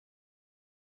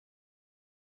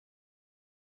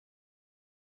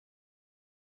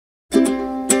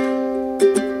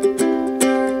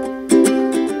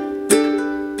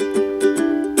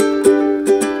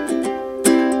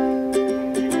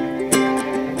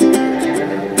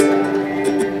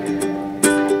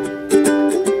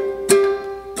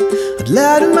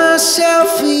lie to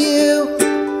myself for you,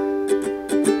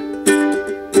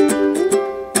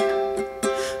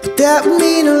 but that would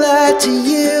mean a lie to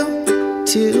you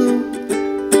too.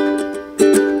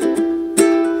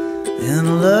 And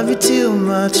I love you too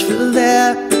much for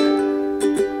that.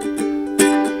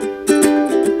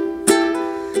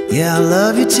 Yeah, I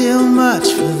love you too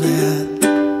much for that.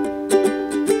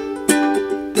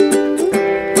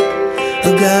 I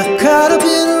got caught up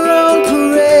in our own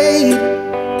parade,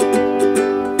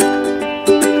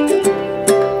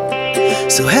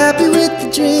 so happy with the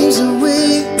dreams that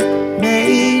we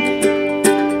made,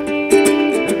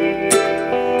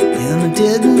 and I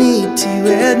didn't need to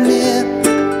admit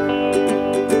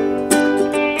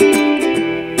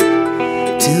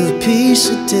to a piece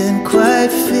that didn't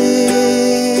quite fit.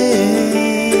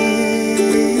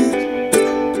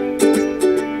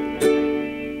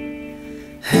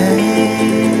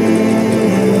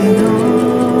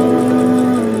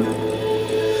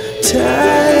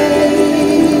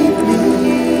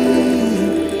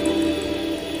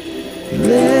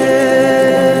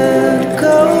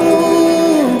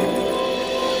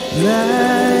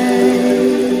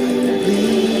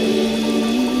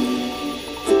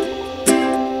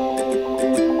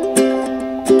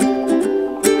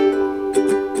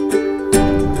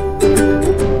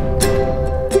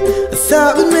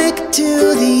 Thought we'd make it to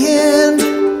the end,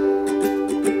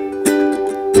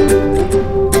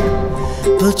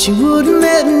 but you wouldn't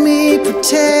let me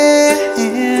pretend.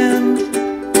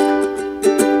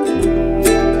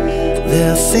 There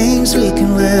are things we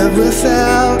can live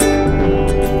without,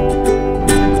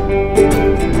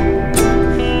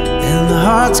 and the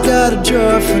heart's got a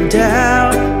drawer for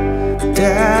doubt,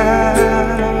 doubt.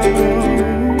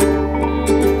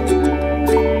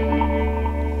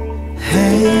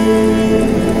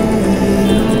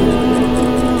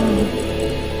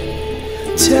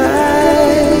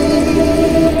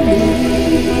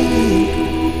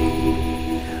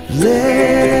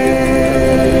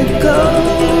 Let go,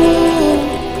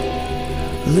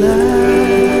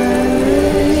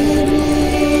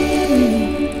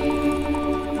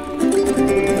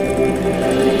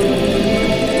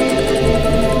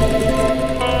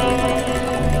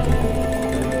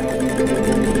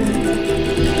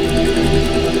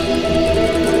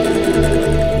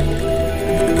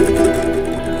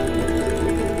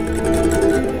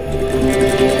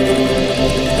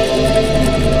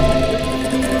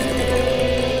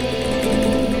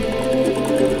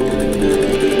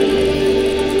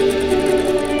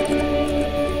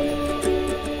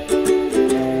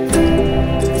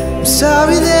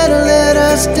 sorry that I let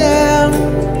us down.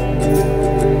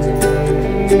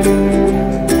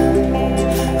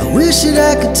 I wish that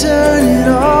I could turn it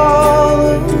all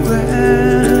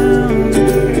around.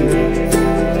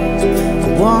 I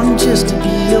want just to